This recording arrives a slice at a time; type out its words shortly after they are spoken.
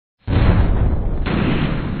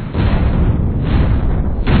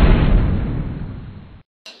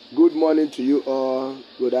morning to you all,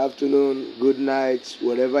 good afternoon, good night,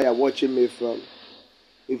 wherever you're watching me from.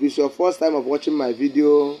 If it's your first time of watching my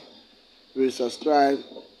video, please subscribe,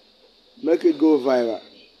 make it go viral.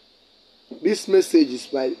 This message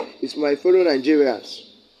is my fellow Nigerians.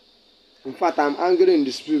 In fact, I'm angry in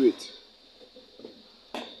the spirit.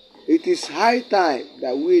 It is high time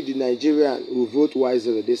that we, the Nigerians, will vote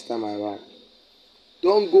wisely this time around.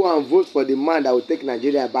 Don't go and vote for the man that will take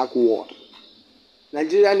Nigeria backward.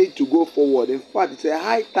 Nigeria needs to go forward. In fact, it's a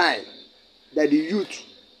high time that the youth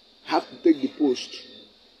have to take the post.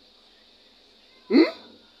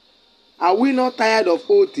 Are we not tired of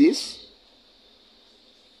all this?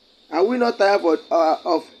 Are we not tired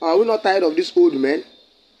of these old men?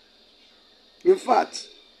 In fact,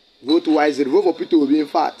 vote wisely. Vote for Peter Obi. In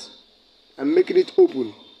fact, I'm making it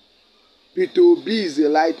open. Peter Obi is a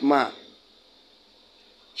light man.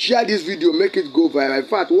 Share this video, make it go viral. In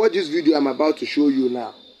fact, watch this video I'm about to show you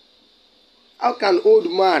now. How can old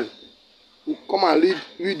man who come and lead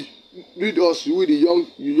us with the young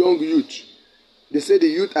youth? They say the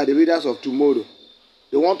youth are the leaders of tomorrow.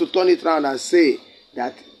 They want to turn it around and say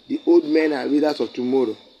that the old men are leaders of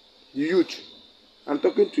tomorrow. The youth. I'm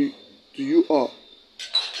talking to you all.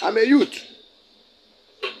 I'm a youth.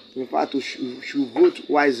 In fact, we should vote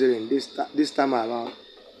wisely this time around.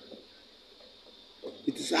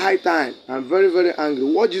 It is high time. I'm very, very angry.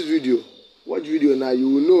 Watch this video. Watch video now. You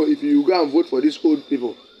will know if you go and vote for these old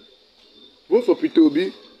people. Vote for Peter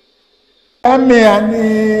Obi.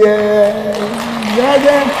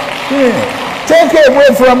 Take away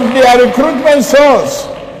from their recruitment source.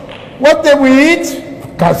 What they will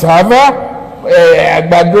eat? Cassava,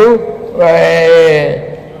 agbado,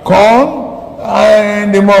 corn,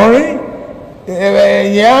 in the morning,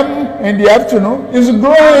 yam in the afternoon. It's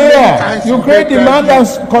growing here. You create demand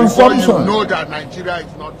and consumption. You know that Nigeria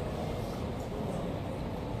is not.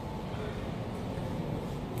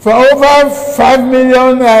 For over 5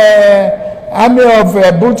 million army of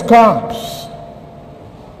boot camps.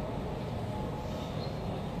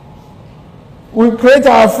 We create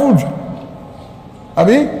our food.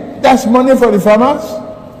 That's money for the farmers.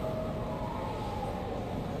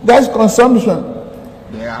 That's consumption.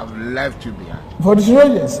 They have left you behind. For the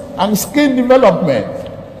soldiers and skill development.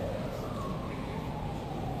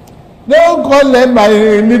 Don't call them by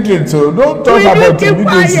literature. Don't talk about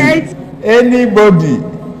illiteracy. Anybody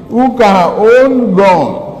who can own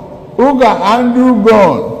gun, who can handle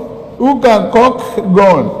gun, who can cock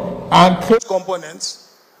gun and create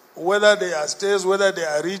components, whether they are states, whether they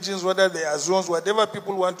are regions, whether they are zones, whatever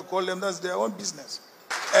people want to call them, that's their own business.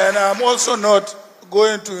 And I'm also not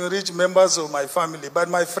going to enrich members of my family, but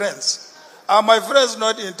my friends. Are my friends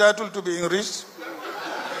not entitled to be enriched?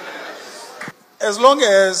 As long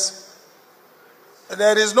as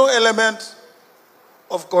there is no element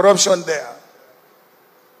of corruption there.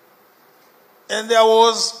 And there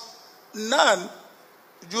was none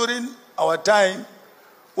during our time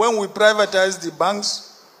when we privatized the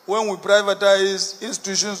banks, when we privatized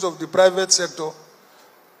institutions of the private sector.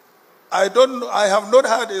 I have not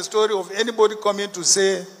heard a story of anybody coming to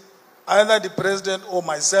say either the president or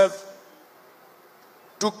myself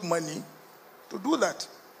took money to do that.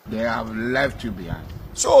 They have left you behind.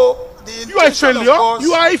 So you are a failure.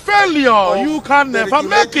 You are a failure. You can never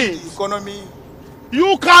make it. Economy.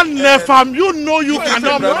 You can never. You know you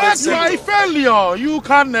cannot make it. You are a failure. You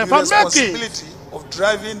can never make it. Of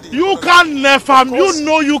driving the you can never. You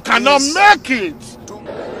know you cannot make it.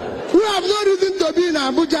 We have no reason to be in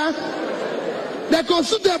Abuja. They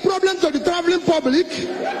consider a problem to the traveling public.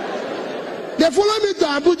 They follow me to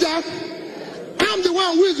Abuja. I'm the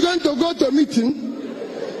one who is going to go to meeting.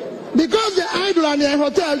 Because they idle and in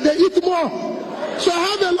hotel, they eat more. So I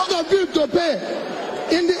have a lot of bills to pay.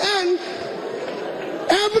 In the end,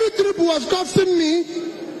 every trip was costing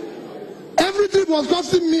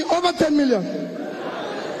me over 10 million.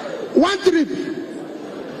 One trip.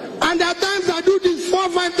 And at times I do this 4 or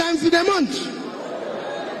 5 times in a month.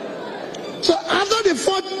 So after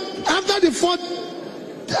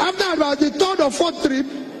about the third or fourth trip,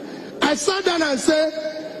 I sat down and said,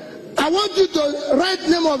 I want you to write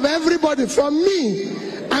name of everybody from me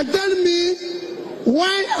and tell me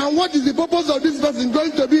why and what is the purpose of this person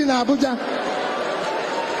going to be in Abuja.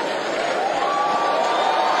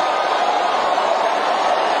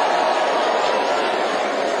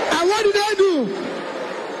 And what did I do?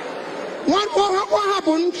 What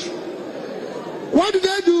happened? What did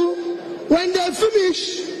I do? When they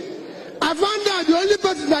finish, I found out the only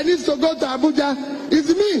person that needs to go to Abuja is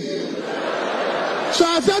me. So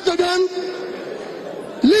I said to them,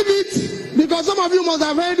 leave it, Because some of you must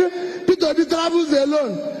have heard Peter Obi travels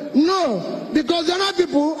alone. No, because the other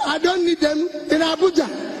people, I don't need them in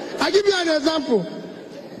Abuja. I give you an example.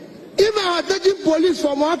 If I were taking police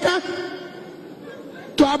from Oka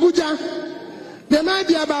to Abuja, there might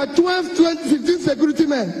be about 12, 20, 15 security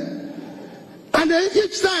men. And then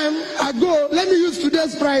each time I go, let me use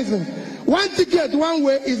today's pricing. One ticket one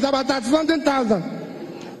way is about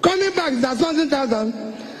 30,000. Coming back is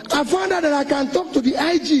 30,000. I found out that I can talk to the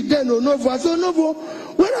IG then Onovo. I said, Onovo,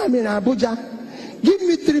 when I'm in Abuja, give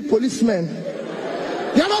me 3 policemen.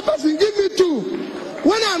 The other person, give me 2.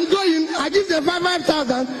 When I'm going, I give them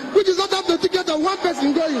 5,000, which is not up the ticket of one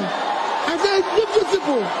person going. I said, it's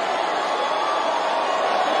simple.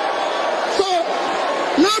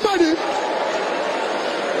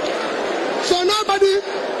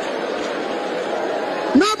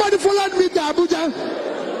 Nobody followed me to Abuja.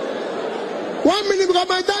 1 minute because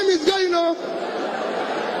my time is going on.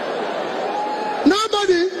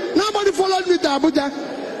 Nobody followed me to Abuja.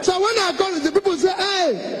 So when I call, the people say,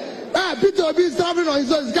 hey, Peter Obi is traveling on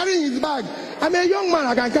his own, he's carrying his bag. I'm a young man,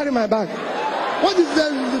 I can carry my bag. What is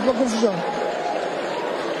the proposition?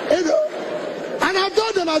 And I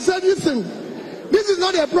told them, I said, listen, this is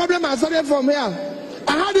not a problem I started from here.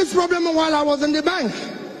 I had this problem while I was in the bank.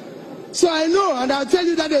 So I know, and I'll tell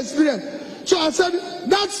you that experience. So I said,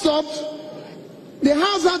 that stopped. The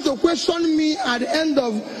House had to question me at the end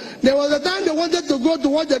of, there was a time they wanted to go to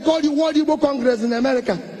what they call the World Igbo Congress in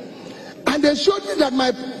America. And they showed me that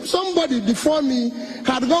somebody before me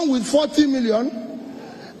had gone with 40 million.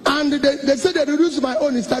 And they said they reduced my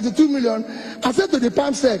own is 32 million. I said to the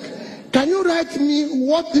PAMSEC, can you write me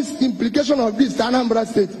what is the implication of this to Anambra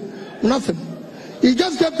State? Nothing. He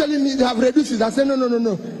just kept telling me they have reduced it. I said,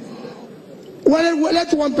 no. Well,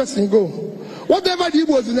 let one person go. Whatever the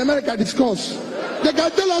Igbos in America discuss, they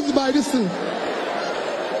can tell us by this thing.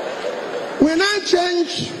 We now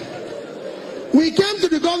change. We came to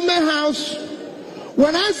the government house.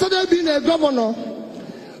 When I started being a governor,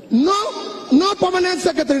 no permanent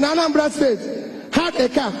secretary in Anambra State had a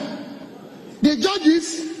car. The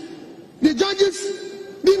judges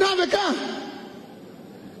didn't have a car.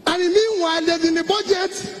 And meanwhile, there's in the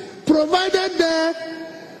budget provided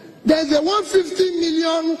there's a 150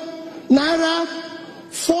 million naira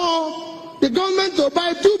for the government to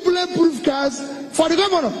buy 2 bulletproof cars for the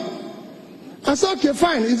governor. I said, okay,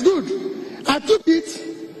 fine, it's good. I took it,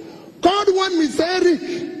 called one Mr. Eric,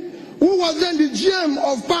 who was then the GM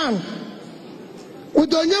of PAN,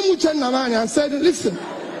 with Onyemuche Namani, and said, listen,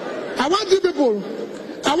 I want you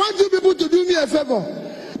people to do me a favor.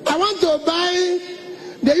 I want to buy,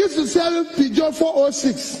 they used to sell Peugeot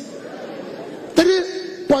 406,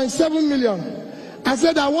 3.7 million. I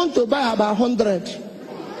said, I want to buy about 100.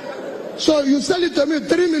 So you sell it to me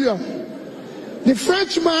 3 million. The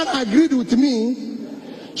Frenchman agreed with me.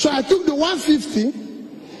 So I took the 150,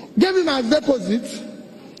 gave him as deposit.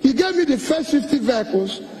 He gave me the first 50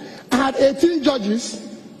 vehicles. I had 18 judges,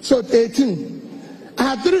 so 18.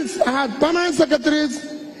 I had permanent secretaries,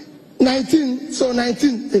 19, so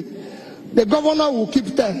 19. The governor will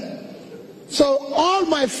keep 10. So all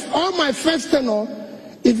my first tenure,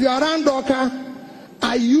 if you are around Doka,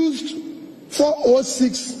 I used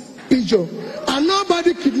 406 Peugeot. And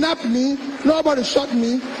nobody kidnapped me, nobody shot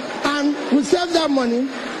me, and we saved that money.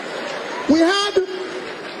 We had,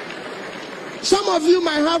 some of you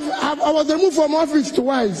might have I was removed from office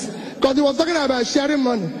twice, because he was talking about sharing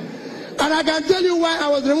money. And I can tell you why I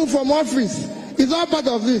was removed from office. It's all part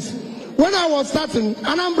of this. When I was starting,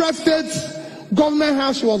 Anambra State government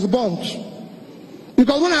house was burnt.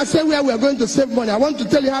 Because when I say where we are going to save money, I want to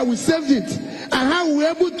tell you how we saved it. And how we were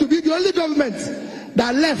able to be the only government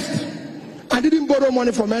that left and didn't borrow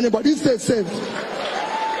money from anybody. It stayed saved.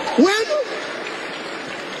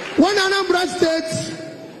 When Anambra State,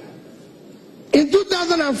 in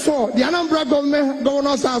 2004, the Anambra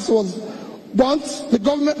Governor's House was burnt, the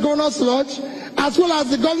Governor's Lodge, as well as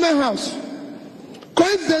the government house.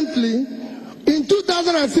 Coincidentally, in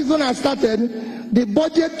 2006 when I started, the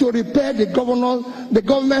budget to repair the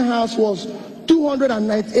government house was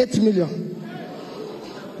 298 million.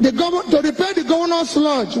 To repair the Governor's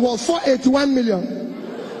Lodge was 481 million.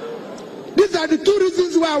 These are the 2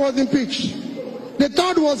 reasons why I was impeached. The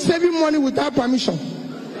third was saving money without permission.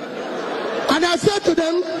 And I said to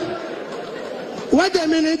them, wait a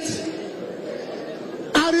minute.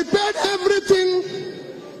 I repaired everything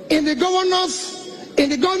in the government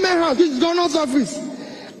house, which is governor's office.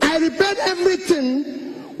 I repaired everything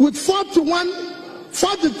with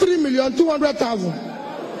 43,200,000.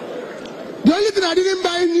 The only thing I didn't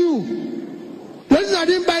buy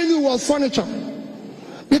new was furniture.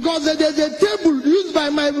 Because there's a table used by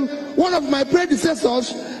one of my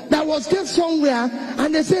predecessors that was kept somewhere,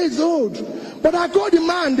 and they say it's old. But I called the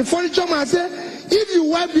man, the furniture man, I said, if you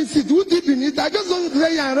wipe this seat, who deep in it? I just want to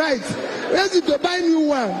say you're right. Where's it to buy a new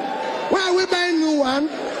one? Why are we buying a new one?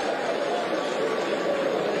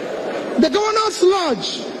 The governor's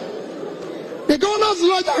lodge. The governor's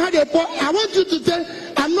lodge, I want you to tell,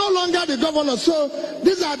 I'm no longer the governor, so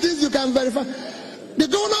these are things you can verify. The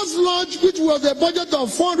governor's lodge, which was a budget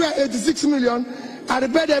of 486 million, I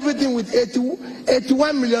repaired everything with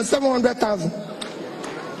 81,700,000.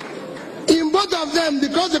 In both of them,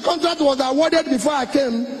 because the contract was awarded before I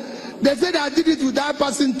came, they said I did it without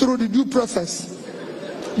passing through the due process.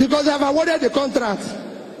 Because they have awarded the contract.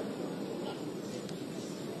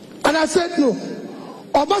 And I said no.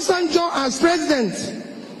 Obasanjo as president,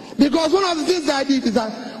 because one of the things I did is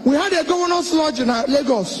that we had a governor's lodge in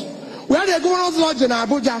Lagos. We had a governor's lodge in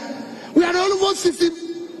Abuja. We had almost 60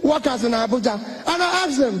 workers in Abuja. And I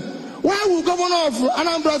asked them, why will governor of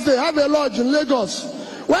Anambra State have a lodge in Lagos?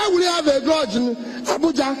 Why will he have a lodge in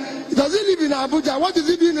Abuja? Does he live in Abuja? What is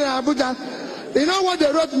he doing in Abuja? You know what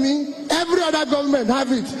they wrote me? Every other government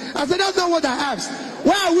have it. I said, that's not what I asked.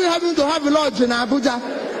 Why are we having to have a lodge in Abuja?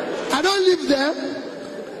 I don't live there.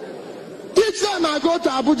 Each time I go to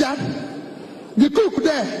Abuja, the cook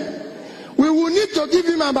there, we will need to give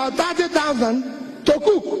him about 30,000 to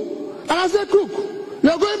cook. And I said, cook,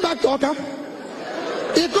 you're going back to Oka.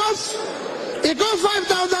 It costs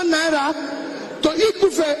 5,000 naira to eat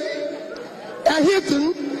buffet at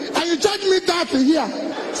Hilton, and you charge me 30 here.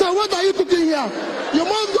 So what are you cooking here? You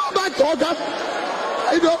must go back to Oka.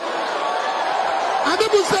 You know. And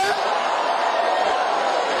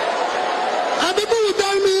people will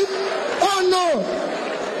tell me, oh no.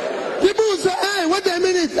 People will say, hey, wait a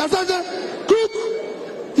minute. I said, cook,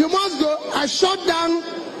 you must go. I shut down,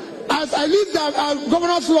 as I lived at our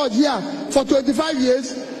governor's lodge here for 25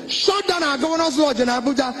 years, shut down our governor's lodge in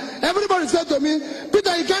Abuja. Everybody said to me,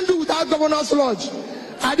 Peter, you can't do without governor's lodge.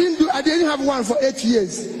 I didn't have one for 8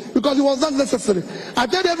 years because it was not necessary. I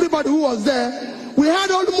told everybody who was there, we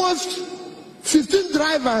had almost 15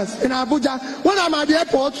 drivers in Abuja. When I'm at the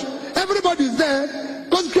airport, everybody's there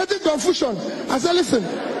because creating confusion. I said, listen,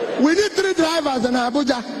 we need 3 drivers in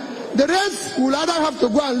Abuja. The rest will either have to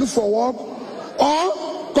go and look for work or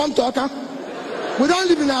come to Oka. We don't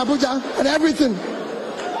live in Abuja and everything.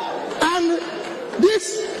 And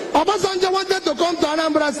this, Obasanjo wanted to come to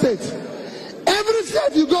Anambra State. Every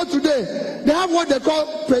state you go today, they have what they call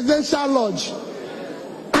presidential lodge.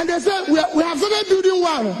 And they said, we have started building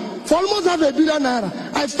one for almost $500 million.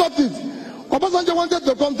 I stopped it. Obasanjo wanted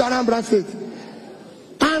to come to Anambra State.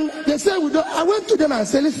 And they said, I went to them and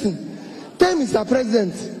said, listen, tell Mr.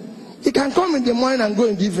 President, he can come in the morning and go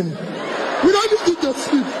in the evening. We don't need him to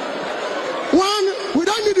sleep. We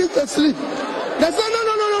don't need him to sleep. They said,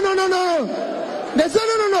 no. They said,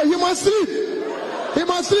 no, he must sleep. He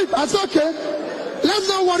must sleep. I said, okay, let's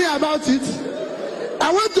not worry about it.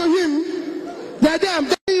 I went to him. That day, I'm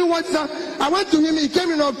telling you what, I went to him. He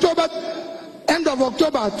came in October, end of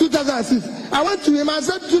October 2006. I went to him. I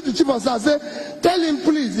said to the chief of staff, I said, tell him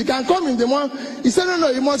please, he can come in the morning. He said,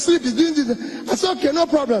 no, he must sleep. He's doing this. I said, okay, no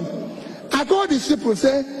problem. I called the people,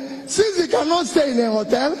 say, since he cannot stay in a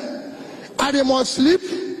hotel and he must sleep,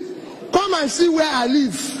 come and see where I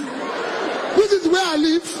live. This is where I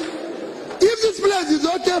live. If this place is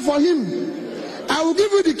okay for him, I will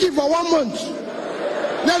give you the key for 1 month.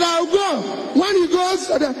 Then I will go. When he goes,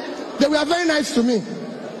 they were very nice to me.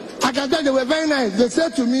 I can tell they were very nice. They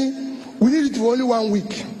said to me, we need it for only 1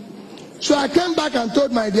 week. So I came back and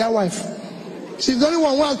told my dear wife, she's the only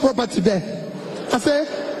one who has property there. I said,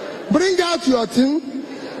 bring out your thing.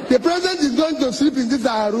 The president is going to sleep in this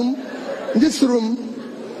room.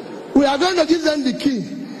 We are going to give them the key.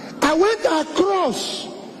 I went across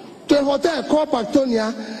to a hotel called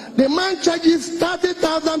Pactonia. The man charges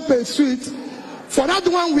 30,000 per suite. For that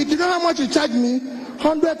 1 week, you know how much he charged me?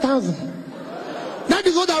 100,000. That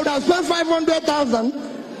is what I would have spent 500,000.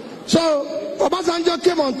 So Obasanjo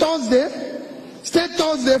came on Thursday, stayed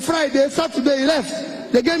Thursday, Friday, Saturday, he left.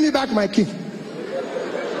 They gave me back my key.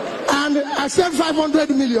 And I spent 500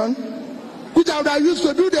 million, which I would have used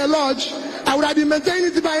to do the lodge. I would have been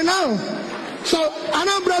maintaining it by now. So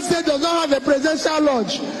Anambra State does not have a presidential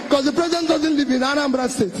lodge because the president doesn't live in Anambra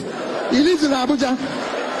State. He lives in Abuja.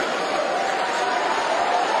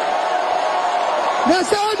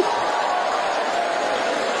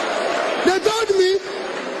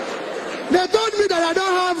 They told me that I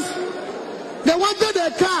don't have, they wanted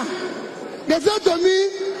a car. They said to me,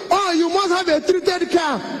 oh, you must have a treated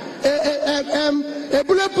car, a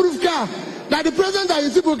bulletproof car that the president and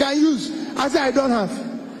his people can use. I said, I don't have.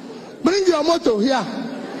 Bring your motor here.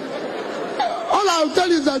 All I will tell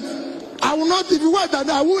you is that I will not, if you want that,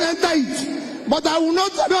 I will enter it. But I will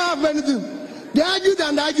not, I don't have anything. They argued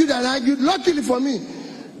and argued and argued. Luckily for me,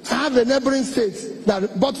 I have a neighboring state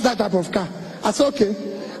that bought that type of car. I said, okay,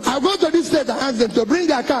 I'll go to this state and ask them to bring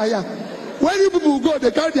their car here. When you people go,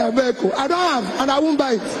 they carry their vehicle. I don't have, and I won't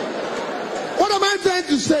buy it. What am I trying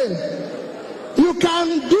to say? You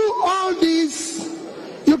can do all this.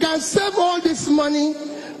 You can save all this money.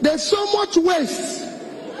 There's so much waste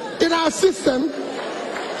in our system,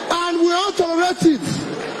 and we all tolerate it.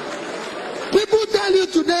 People tell you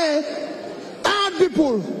today, add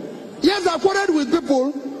people. Yes, I quarreled with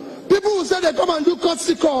people. People who say they come and do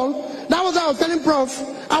courtesy call. That was what I was telling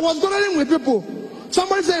Prof. I was quarreling with people.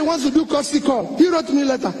 Somebody said he wants to do courtesy call. He wrote me a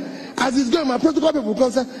letter. As he's going, my protocol people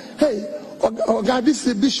come say, hey, God,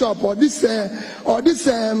 this bishop or this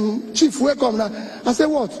chief, wake up now. I said,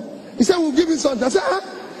 what? He said, we'll give him something. I said,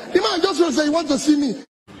 the man just wants to say, you want to see me.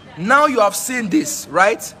 Now you have seen this,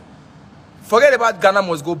 right? Forget about Ghana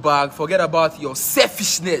must go back. Forget about your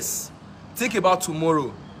selfishness. Think about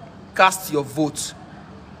tomorrow. Cast your vote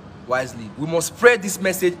wisely. We must spread this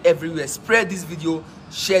message everywhere. Spread this video.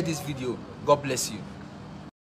 Share this video. God bless you.